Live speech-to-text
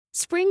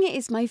Spring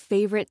is my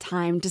favorite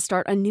time to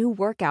start a new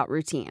workout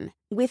routine.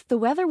 With the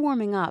weather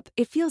warming up,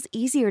 it feels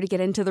easier to get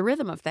into the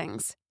rhythm of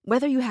things.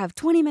 Whether you have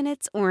 20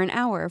 minutes or an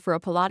hour for a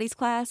Pilates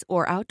class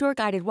or outdoor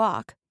guided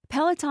walk,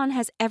 Peloton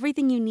has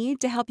everything you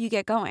need to help you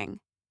get going.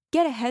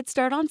 Get a head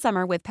start on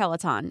summer with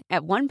Peloton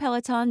at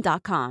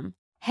onepeloton.com.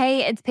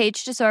 Hey, it's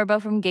Paige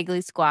DeSorbo from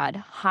Giggly Squad.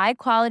 High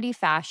quality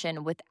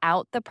fashion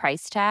without the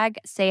price tag.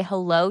 Say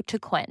hello to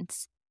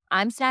Quince.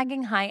 I'm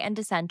snagging high-end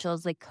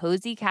essentials like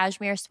cozy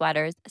cashmere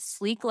sweaters,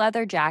 sleek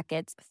leather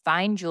jackets,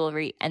 fine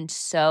jewelry, and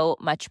so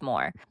much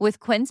more. With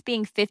Quince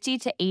being 50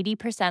 to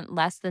 80%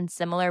 less than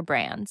similar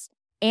brands.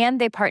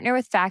 And they partner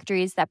with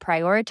factories that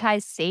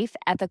prioritize safe,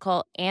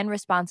 ethical, and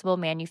responsible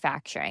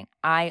manufacturing.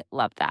 I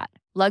love that.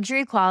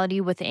 Luxury quality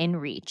within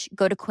reach.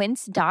 Go to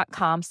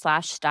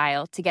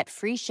quince.com/style to get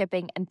free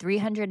shipping and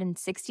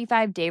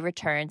 365-day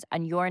returns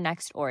on your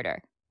next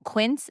order.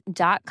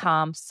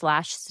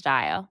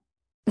 Quince.com/style.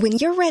 When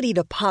you're ready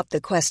to pop the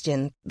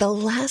question, the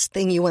last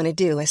thing you want to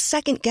do is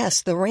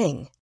second-guess the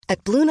ring.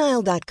 At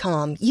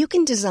BlueNile.com, you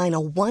can design a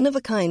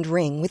one-of-a-kind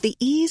ring with the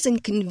ease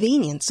and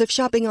convenience of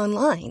shopping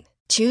online.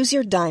 Choose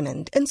your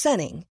diamond and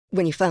setting.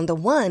 When you find the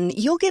one,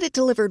 you'll get it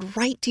delivered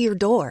right to your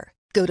door.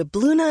 Go to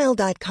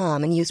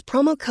BlueNile.com and use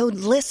promo code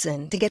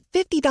LISTEN to get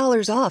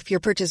 $50 off your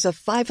purchase of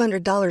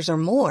 $500 or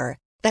more.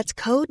 That's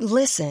code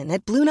LISTEN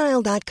at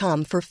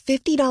BlueNile.com for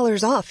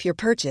 $50 off your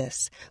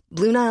purchase.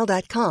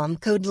 BlueNile.com,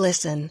 code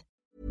LISTEN.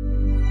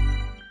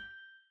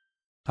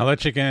 Hello,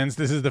 chickens.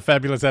 This is the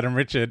fabulous Adam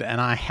Richard,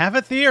 and I have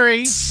a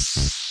theory.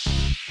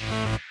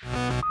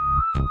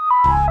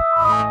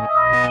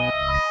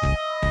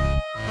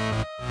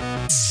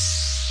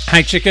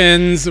 Hey,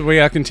 chickens. We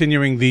are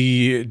continuing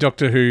the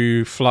Doctor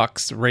Who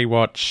Flux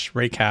rewatch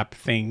recap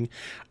thing.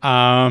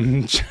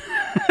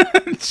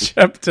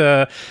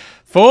 Chapter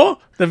 4,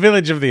 The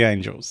Village of the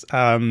Angels,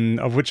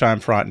 of which I am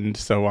frightened,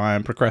 so I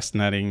am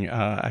procrastinating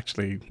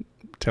actually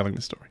telling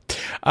the story.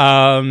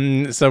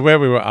 So where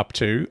we were up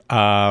to,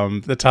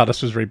 the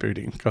TARDIS was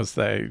rebooting because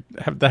they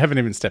haven't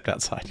even stepped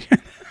outside yet.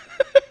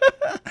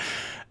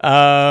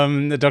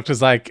 The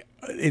Doctor's like,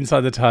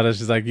 inside the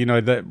TARDIS, is like,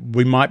 that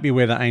we might be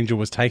where the Angel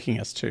was taking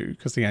us to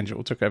because the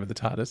Angel took over the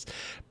TARDIS,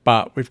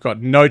 but we've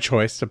got no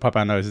choice to pop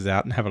our noses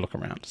out and have a look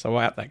around. So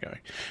out they go.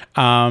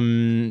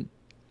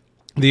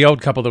 The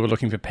old couple that were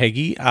looking for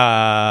Peggy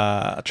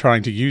are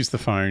trying to use the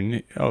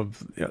phone of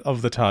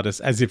the TARDIS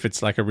as if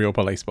it's like a real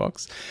police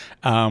box.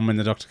 When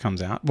the Doctor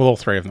comes out, well, all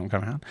three of them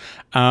come out.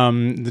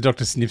 The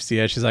Doctor sniffs the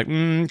air. She's like,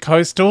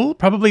 coastal,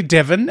 probably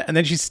Devon. And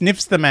then she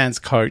sniffs the man's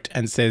coat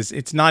and says,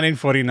 it's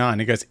 1949.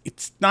 He goes,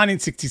 it's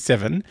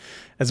 1967.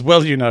 As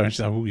well, And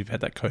she's like, we've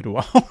had that coat a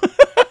while.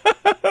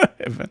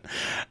 Heaven.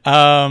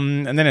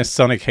 And then her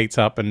sonic heats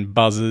up and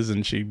buzzes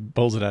and she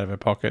pulls it out of her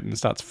pocket and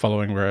starts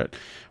following where it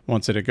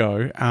wants her to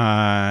go,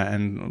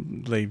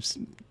 and leaves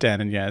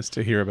Dan and Yaz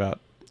to hear about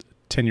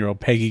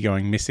 10-year-old Peggy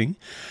going missing.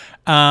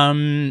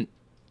 The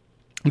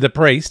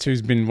priest,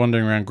 who's been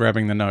wandering around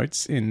grabbing the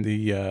notes in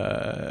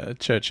the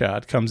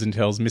churchyard, comes and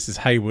tells Mrs.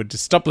 Hayward to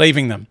stop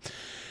leaving them.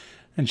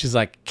 And she's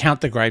like, count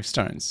the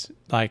gravestones.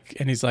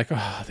 And he's like,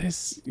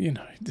 this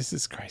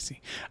is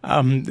crazy.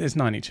 There's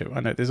 92. I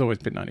know, there's always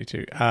been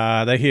 92.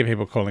 They hear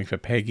people calling for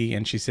Peggy,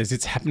 and she says,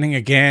 it's happening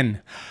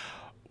again.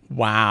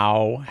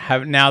 Wow.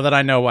 Now that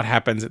I know what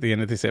happens at the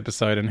end of this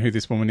episode and who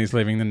this woman is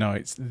leaving the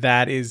notes,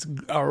 that is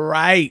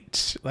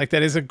great. That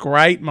is a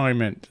great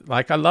moment.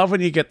 I love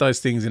when you get those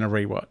things in a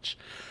rewatch.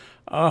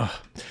 Oh,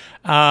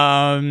 so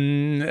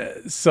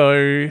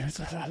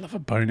I love a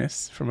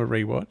bonus from a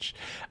rewatch.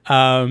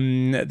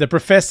 The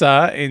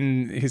professor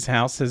in his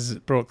house has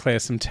brought Claire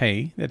some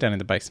tea. They're down in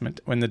the basement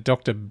when the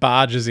Doctor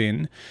barges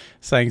in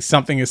saying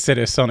something has set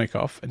her sonic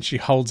off, and she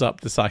holds up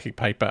the psychic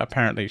paper.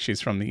 Apparently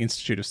she's from the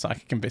Institute of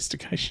Psychic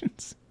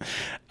Investigations.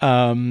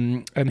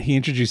 And he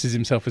introduces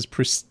himself as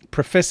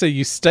Professor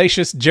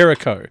Eustachius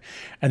Jericho,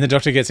 and the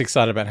Doctor gets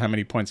excited about how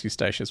many points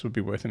Eustachius would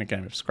be worth in a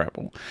game of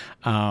Scrabble,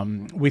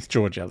 with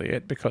George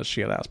Eliot, because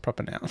she allows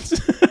proper nouns.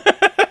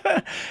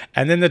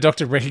 And then the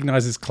Doctor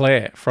recognises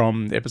Claire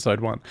from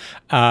episode 1,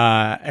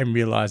 and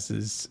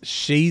realises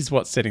she's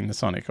what's setting the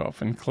sonic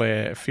off, and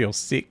Claire feels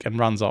sick and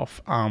runs off.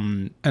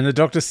 And the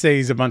Doctor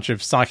sees a bunch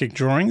of psychic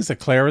drawings that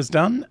Claire has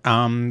done.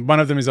 One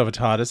of them is of a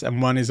TARDIS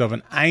and one is of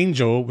an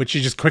angel, which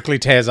she just quickly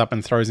tears up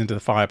and throws into the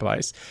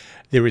fireplace.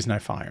 There is no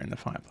fire in the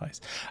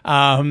fireplace.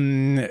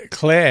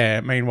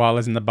 Claire, meanwhile,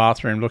 is in the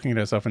bathroom looking at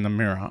herself in the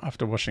mirror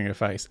after washing her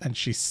face, and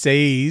she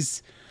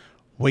sees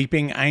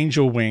weeping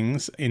angel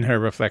wings in her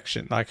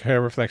reflection.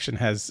 Her reflection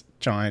has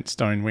giant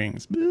stone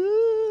wings.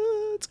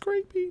 It's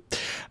creepy.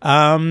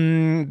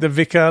 The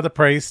vicar, the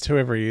priest,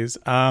 whoever he is.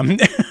 I'm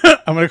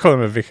going to call him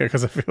a vicar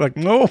because I feel like,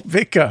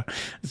 vicar.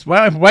 It's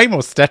way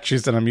more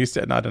statues than I'm used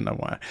to, and I don't know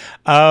why.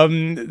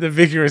 The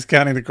vicar is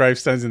counting the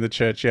gravestones in the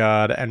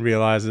churchyard and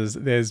realises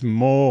there's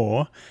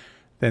more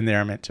than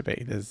there are meant to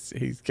be.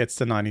 He gets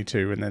to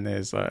 92, and then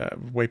there's a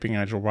weeping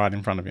angel right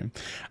in front of him.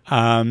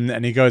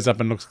 And he goes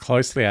up and looks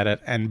closely at it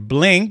and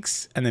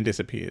blinks and then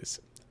disappears.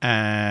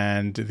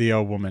 And the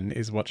old woman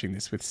is watching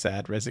this with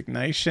sad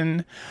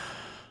resignation.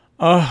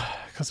 Oh,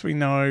 because we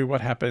know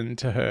what happened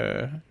to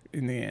her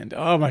in the end.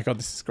 Oh my God,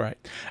 this is great.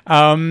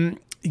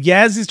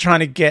 Yaz is trying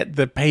to get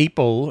the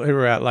people who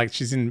are out, like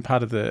she's in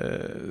part of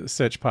the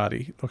search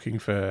party looking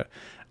for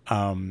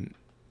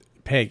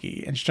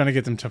Peggy, and she's trying to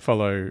get them to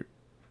follow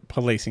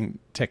policing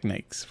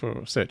techniques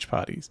for search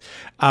parties.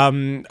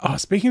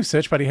 Speaking of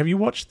search party, have you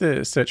watched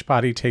the Search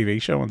Party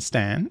TV show on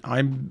Stan?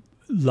 I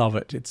love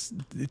it. It's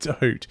a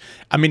hoot.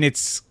 I mean,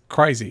 it's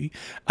crazy.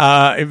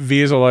 It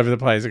veers all over the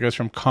place. It goes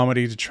from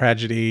comedy to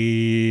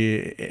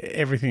tragedy,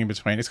 everything in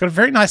between. It's got a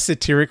very nice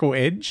satirical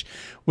edge,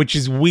 which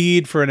is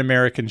weird for an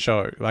American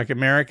show. Like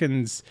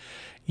Americans,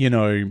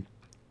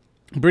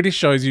 British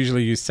shows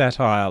usually use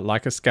satire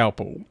like a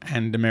scalpel,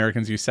 and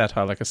Americans use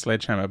satire like a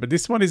sledgehammer. But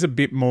this one is a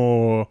bit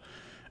more...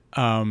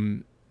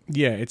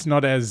 it's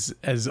not as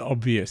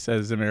obvious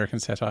as American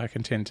satire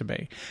can tend to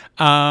be.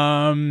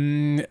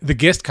 The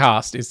guest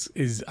cast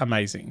is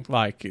amazing.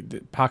 Like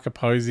Parker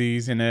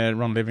Posey's in it,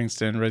 Ron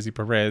Livingston, Rosie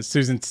Perez,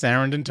 Susan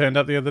Sarandon turned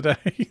up the other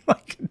day.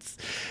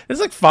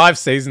 There's like 5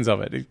 seasons of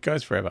it. It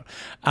goes forever.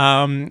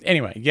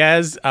 Anyway,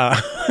 Yaz,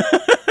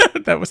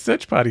 that was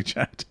Search Party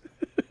chat.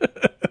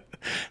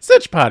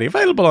 Search Party,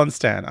 available on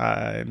Stan.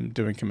 I'm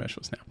doing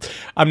commercials now.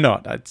 I'm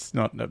not. It's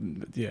not,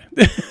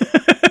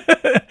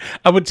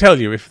 I would tell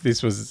you if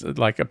this was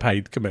like a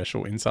paid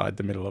commercial inside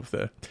the middle of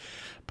the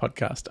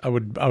podcast. I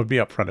would be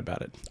upfront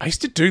about it. I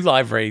used to do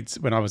live reads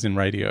when I was in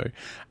radio.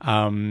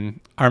 I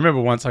remember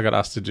once I got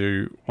asked to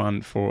do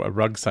one for a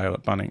rug sale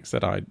at Bunnings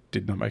that I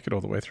did not make it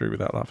all the way through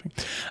without laughing.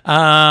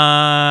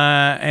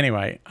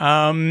 Anyway,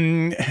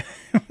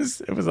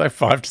 it was like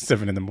 5 to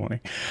 7 in the morning.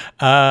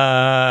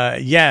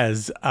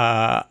 Yaz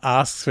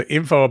asks for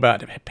info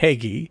about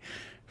Peggy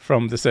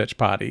from the search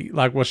party.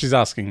 Like, well, she's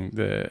asking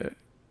the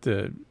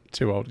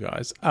 2 old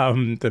guys,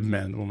 the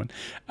man and the woman.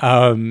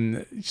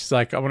 She's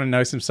like, I want to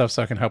know some stuff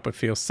so I can help her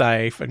feel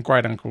safe. And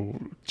great uncle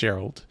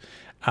Gerald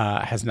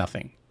has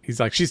nothing.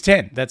 He's like, she's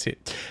 10. That's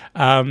it.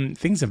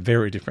 Things are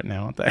very different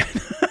now, aren't they?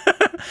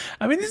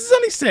 I mean, this is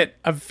only set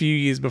a few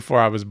years before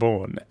I was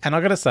born. And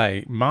I got to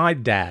say, my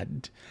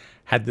dad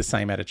had the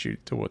same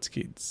attitude towards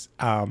kids.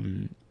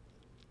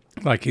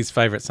 Like his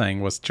favourite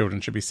saying was,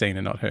 children should be seen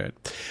and not heard.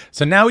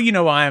 So now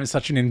I am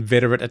such an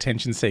inveterate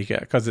attention seeker,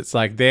 because it's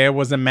like there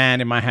was a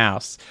man in my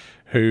house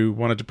who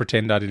wanted to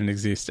pretend I didn't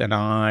exist, and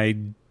I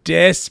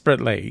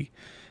desperately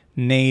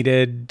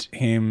needed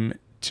him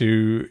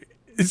to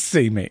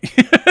see me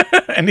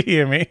and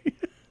hear me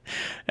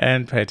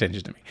and pay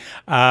attention to me.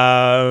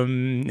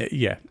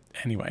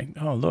 Anyway,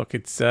 oh look,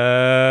 it's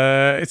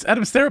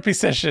Adam's therapy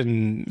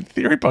session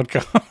theory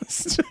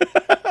podcast.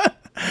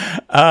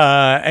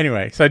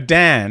 Anyway, so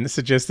Dan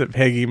suggests that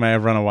Peggy may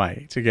have run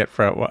away to get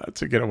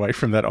away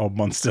from that old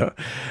monster.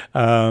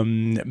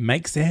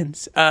 Makes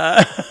sense.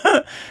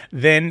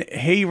 Then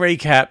he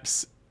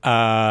recaps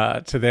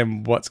to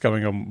them what's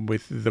going on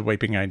with the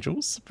Weeping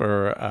Angels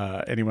for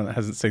anyone that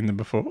hasn't seen them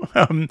before.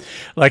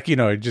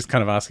 Just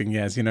kind of asking,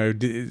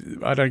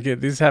 Yaz, I don't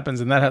get this happens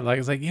and that.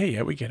 It's like,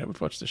 yeah, we get it.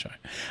 We've watched the show.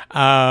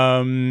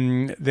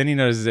 Then he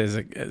notices there's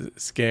a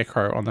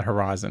scarecrow on the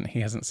horizon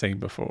he hasn't seen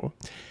before.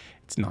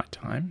 It's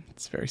nighttime.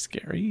 It's very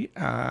scary.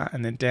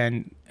 And then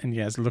Dan and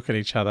Yaz look at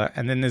each other,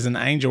 and then there's an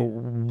angel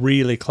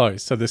really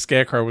close. So the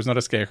scarecrow was not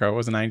a scarecrow, it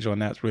was an angel, and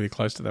now it's really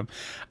close to them.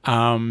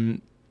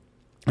 And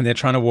they're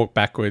trying to walk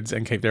backwards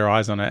and keep their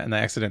eyes on it, and they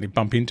accidentally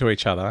bump into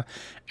each other.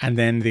 And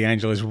then the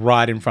angel is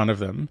right in front of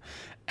them,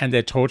 and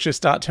their torches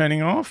start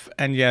turning off.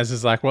 And Yaz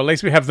is like, well, at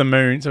least we have the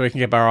moon so we can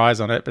keep our eyes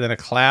on it. But then a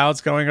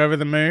cloud's going over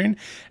the moon,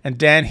 and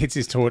Dan hits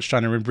his torch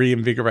trying to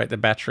reinvigorate the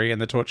battery,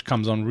 and the torch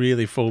comes on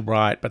really full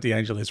bright, but the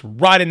angel is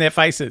right in their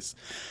faces.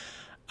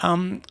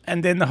 And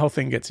then the whole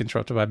thing gets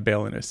interrupted by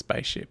Belle in her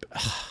spaceship.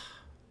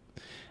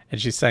 And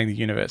she's saying the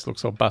universe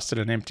looks all busted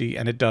and empty,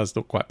 and it does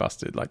look quite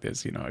busted. Like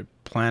there's,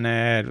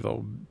 planet with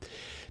all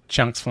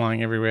chunks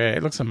flying everywhere.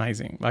 It looks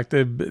amazing. Like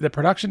the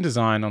production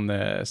design on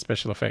the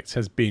special effects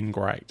has been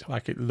great.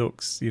 Like it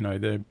looks,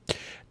 the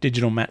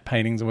digital matte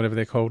paintings or whatever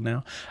they're called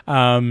now,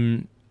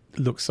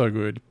 looks so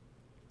good.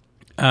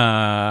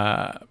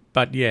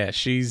 But yeah,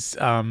 she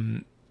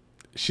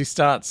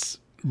starts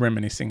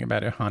reminiscing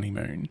about her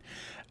honeymoon.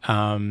 She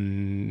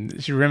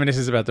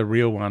reminisces about the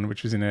real one,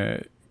 which was in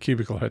a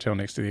cubicle hotel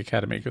next to the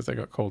academy because they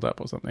got called up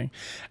or something,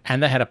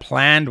 and they had a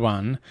planned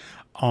one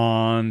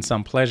on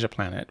some pleasure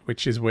planet,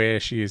 which is where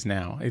she is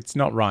now. It's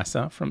not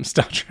Risa from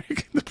Star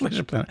Trek, the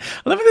pleasure planet.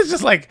 I love it. There's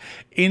just like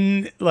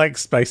in like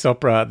space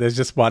opera, there's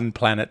just one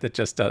planet that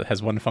just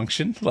has one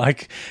function.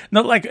 Like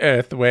not like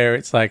Earth, where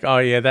it's like, oh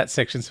yeah, that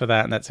section's for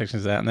that and that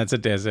section's for that, and that's a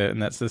desert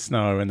and that's the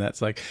snow, and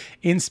that's like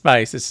in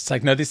space. It's just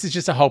like, no, this is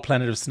just a whole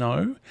planet of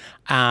snow,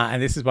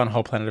 and this is one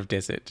whole planet of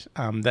desert.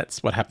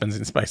 That's what happens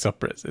in space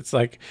operas. It's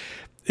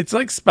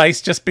like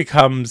space just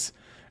becomes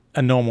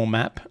a normal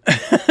map.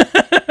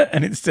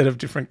 And instead of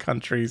different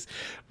countries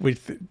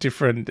with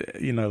different,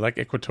 like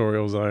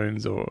equatorial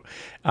zones or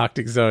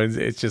Arctic zones,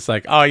 it's just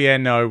like, oh yeah,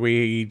 no,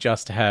 we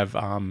just have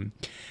a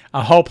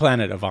whole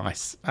planet of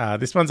ice.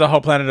 This one's a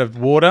whole planet of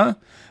water.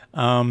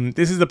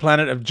 This is the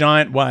planet of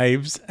giant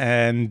waves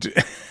and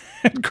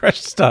and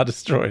crashed Star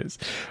Destroyers.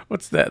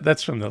 What's that?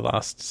 That's from the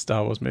last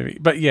Star Wars movie.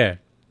 But yeah,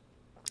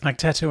 like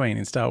Tatooine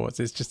in Star Wars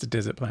is just a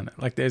desert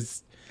planet. Like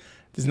there's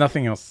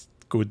nothing else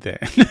good there.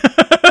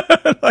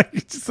 Like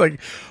it's just like,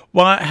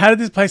 why? How did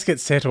this place get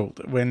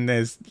settled when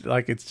there's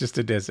like it's just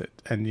a desert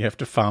and you have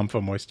to farm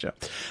for moisture?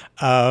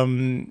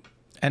 And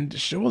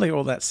surely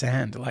all that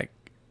sand like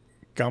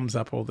gums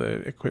up all the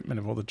equipment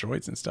of all the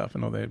droids and stuff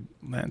and all their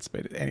land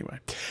speed. Anyway,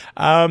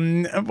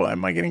 why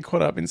am I getting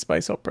caught up in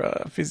space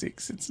opera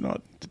physics? It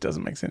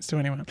doesn't make sense to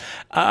anyone.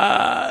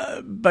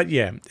 But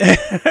yeah,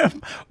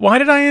 why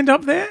did I end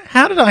up there?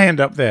 How did I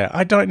end up there?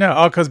 I don't know.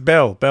 Oh, because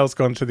Belle's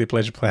gone to the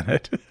pleasure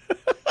planet.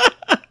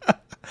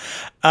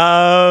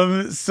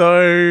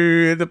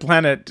 So the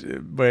planet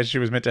where she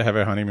was meant to have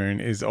her honeymoon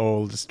is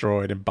all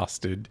destroyed and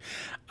busted.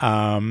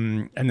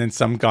 And then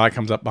some guy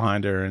comes up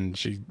behind her and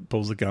she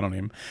pulls a gun on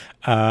him.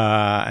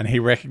 And he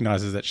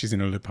recognizes that she's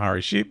in a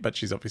Lupari ship, but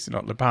she's obviously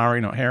not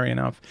Lupari, not hairy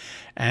enough.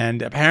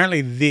 And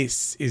apparently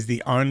this is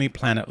the only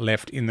planet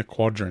left in the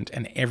quadrant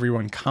and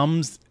everyone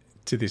comes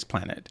to this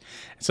planet.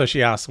 So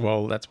she asks,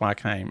 well, that's why I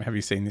came. Have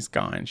you seen this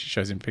guy? And she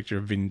shows him a picture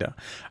of Vinder.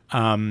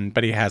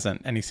 But he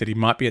hasn't. And he said he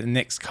might be at the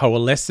next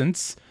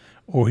coalescence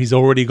or he's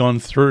already gone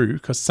through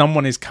because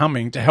someone is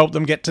coming to help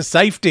them get to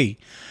safety.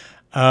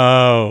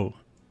 Oh,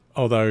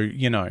 although,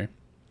 you know,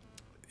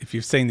 if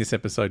you've seen this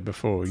episode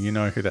before, you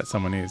know who that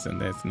someone is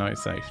and there's no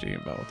safety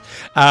involved.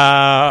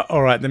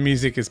 All right, the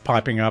music is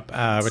piping up,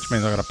 which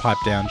means I've got to pipe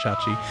down,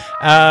 Chachi.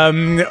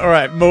 All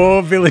right,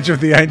 more Village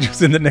of the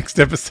Angels in the next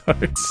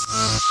episode.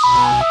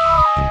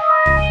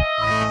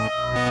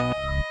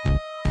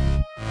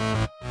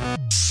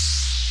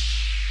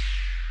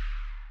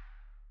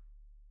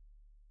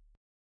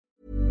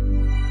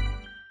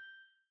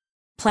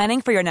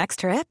 Planning for your next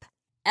trip?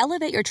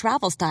 Elevate your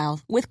travel style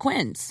with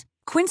Quince.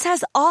 Quince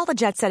has all the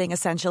jet-setting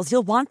essentials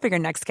you'll want for your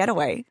next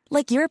getaway,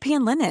 like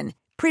European linen,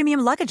 premium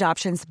luggage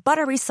options,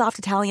 buttery soft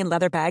Italian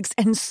leather bags,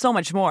 and so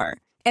much more.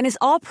 And is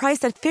all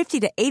priced at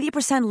 50 to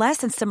 80% less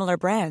than similar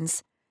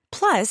brands.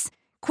 Plus,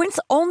 Quince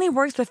only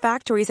works with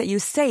factories that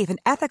use safe and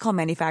ethical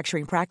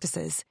manufacturing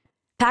practices.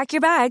 Pack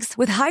your bags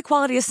with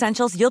high-quality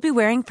essentials you'll be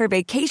wearing for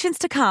vacations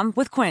to come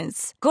with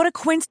Quince. Go to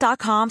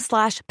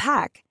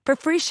quince.com/pack for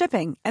free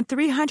shipping and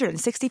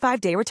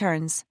 365-day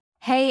returns.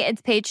 Hey,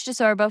 it's Paige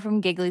DeSorbo from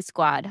Giggly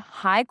Squad.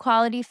 High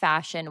quality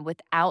fashion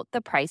without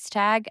the price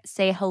tag.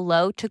 Say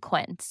hello to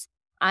Quince.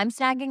 I'm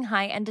snagging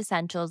high-end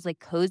essentials like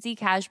cozy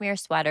cashmere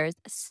sweaters,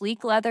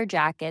 sleek leather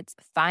jackets,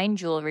 fine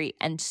jewelry,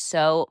 and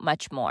so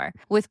much more.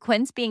 With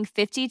Quince being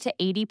 50 to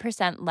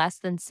 80% less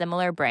than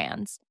similar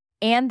brands.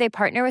 And they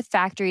partner with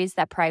factories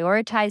that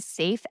prioritize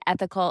safe,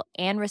 ethical,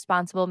 and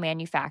responsible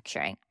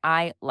manufacturing.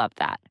 I love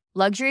that.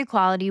 Luxury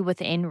quality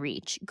within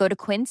reach. Go to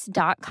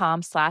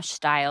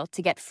quince.com/style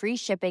to get free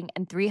shipping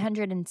and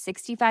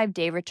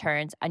 365-day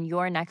returns on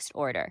your next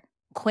order.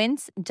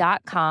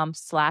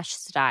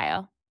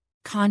 Quince.com/style.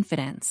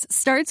 Confidence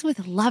starts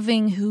with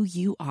loving who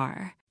you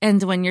are.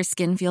 And when your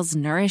skin feels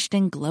nourished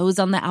and glows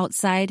on the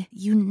outside,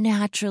 you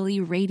naturally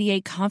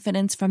radiate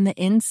confidence from the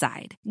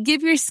inside.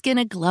 Give your skin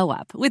a glow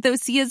up with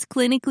Osea's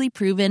clinically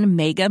proven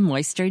Mega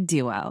Moisture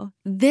Duo.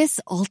 This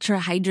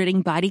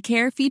ultra-hydrating body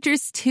care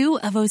features two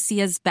of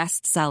Osea's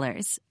best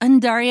sellers,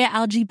 Undaria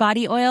Algae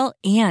Body Oil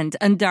and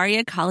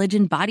Undaria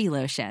Collagen Body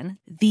Lotion.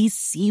 These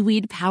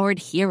seaweed-powered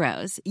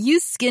heroes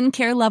use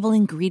skincare-level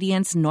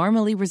ingredients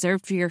normally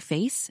reserved for your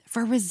face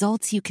for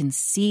results you can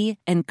see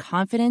and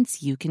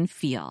confidence you can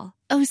feel.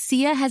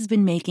 Osea has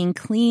been making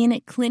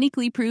clean,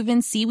 clinically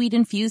proven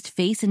seaweed-infused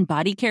face and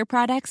body care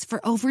products for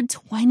over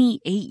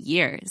 28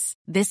 years.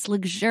 This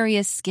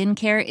luxurious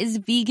skincare is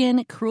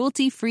vegan,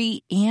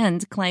 cruelty-free,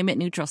 and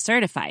climate-neutral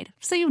certified,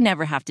 so you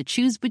never have to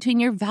choose between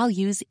your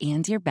values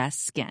and your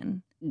best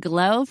skin.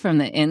 Glow from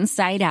the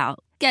inside out.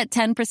 Get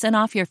 10%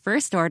 off your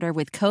first order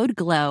with code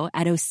GLOW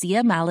at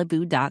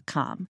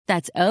OseaMalibu.com.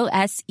 That's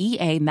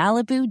OSEA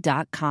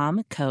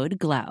Malibu.com, code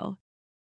GLOW.